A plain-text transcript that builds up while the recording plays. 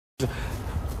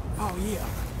Oh, yeah.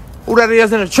 Who that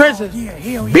is in the trenches? Oh, yeah,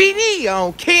 hell yeah. BD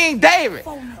on King David.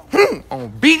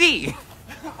 On BD.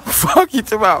 Fuck you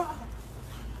about.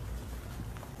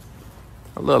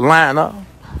 A little line up.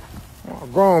 Oh,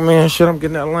 grown man shit, I'm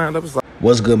getting that lined up. It's like,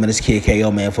 what's good, man? It's Kid KO,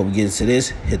 man. Before we get into this,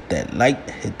 hit that like,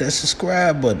 hit that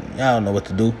subscribe button. Y'all don't know what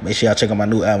to do. Make sure y'all check out my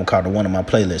new album called The One on my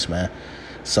playlist, man.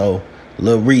 So,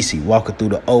 Lil Reese walking through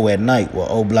the O at night with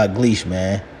OBlock Gleesh,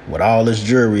 man, with all his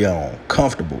jewelry on,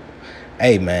 comfortable.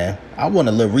 Hey, man, I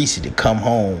wanted Lil Reese to come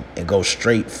home and go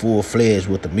straight full-fledged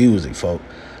with the music, folks.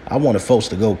 I wanted folks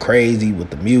to go crazy with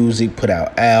the music, put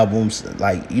out albums.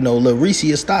 Like, you know, Lil Reese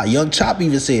is a star. Young Chop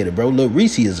even said it, bro. Lil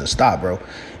Reese is a star, bro.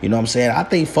 You know what I'm saying? I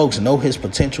think folks know his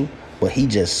potential, but he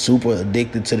just super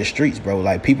addicted to the streets, bro.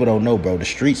 Like, people don't know, bro. The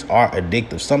streets are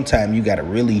addictive. Sometimes you got to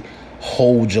really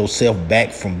hold yourself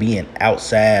back from being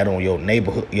outside on your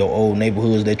neighborhood, your old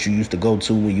neighborhoods that you used to go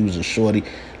to when you was a shorty.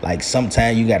 Like,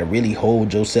 sometimes you got to really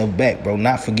hold yourself back, bro.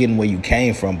 Not forgetting where you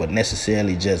came from, but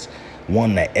necessarily just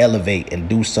wanting to elevate and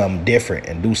do something different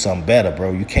and do something better,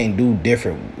 bro. You can't do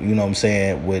different, you know what I'm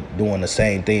saying, with doing the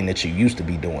same thing that you used to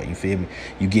be doing, you feel me?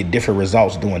 You get different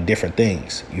results doing different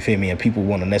things, you feel me? And people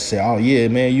want to necessarily, oh, yeah,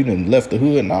 man, you done left the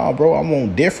hood. Nah, bro, I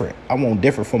want different. I want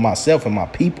different for myself and my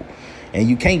people. And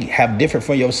you can't have different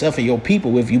for yourself and your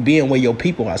people if you being where your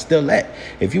people are still at.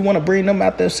 If you want to bring them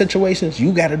out their situations,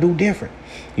 you got to do different.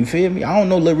 You feel me? I don't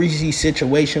know Lil Reese's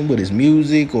situation with his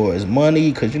music or his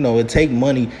money, because, you know, it take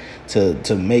money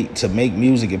to make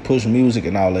music and push music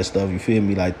and all that stuff. You feel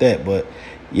me? Like that. But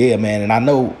yeah, man. And I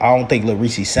don't think Lil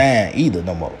Reese signed either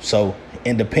no more. So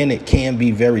independent can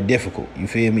be very difficult, you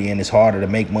feel me? And it's harder to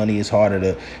make money. It's harder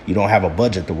to, you don't have a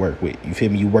budget to work with, you feel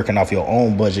me? You working off your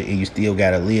own budget and you still got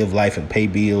to live life and pay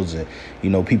bills, and, you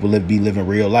know, people be living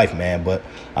real life, man. But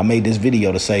I made this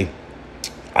video to say,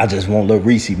 I just want Lil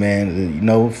Reese, man, you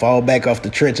know, fall back off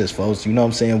the trenches, folks. You know what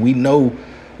I'm saying? We know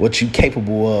what you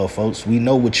capable of, folks. We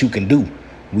know what you can do.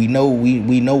 We know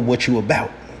what you about,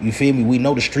 you feel me? We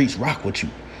know the streets rock with you.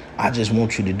 I just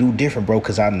want you to do different, bro,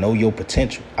 because I know your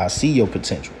potential. I see your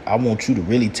potential. I want you to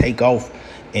really take off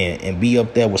and be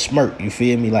up there with Smirk, you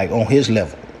feel me? Like on his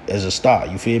level as a star,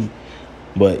 you feel me?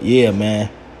 But yeah,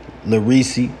 man, Lil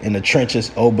Reese in the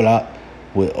trenches, OBlock,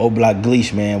 with OBlock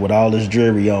Gleesh, man, with all his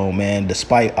jewelry on, man.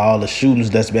 Despite all the shootings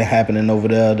that's been happening over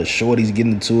there, the shorties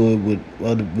getting into it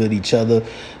with each other,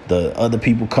 the other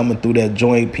people coming through that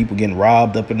joint, people getting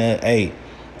robbed up in there.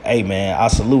 Hey, man, I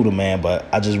salute him, man, but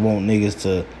I just want niggas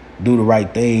to do the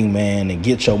right thing, man, and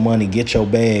get your money, get your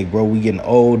bag, bro. We getting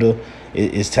older.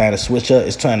 It's time to switch up.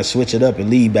 It's trying to switch it up and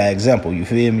lead by example, you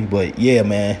feel me? But yeah,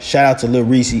 man, shout out to Lil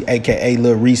Reese, aka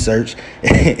Lil Research.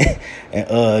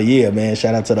 And yeah, man,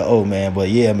 shout out to the O, man. But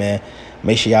yeah, man,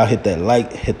 make sure y'all hit that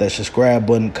like, hit that subscribe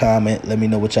button, comment. Let me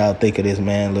know what y'all think of this,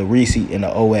 man. Lil Reese in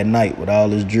the O at night with all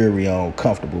his jewelry on,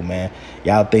 comfortable, man.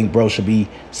 Y'all think bro should be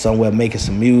somewhere making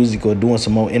some music or doing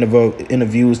some more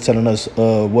interviews, telling us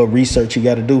what research you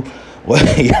got to do? Well,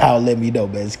 y'all let me know,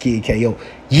 man. It's Kid KO.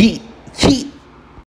 Yeet, yeet.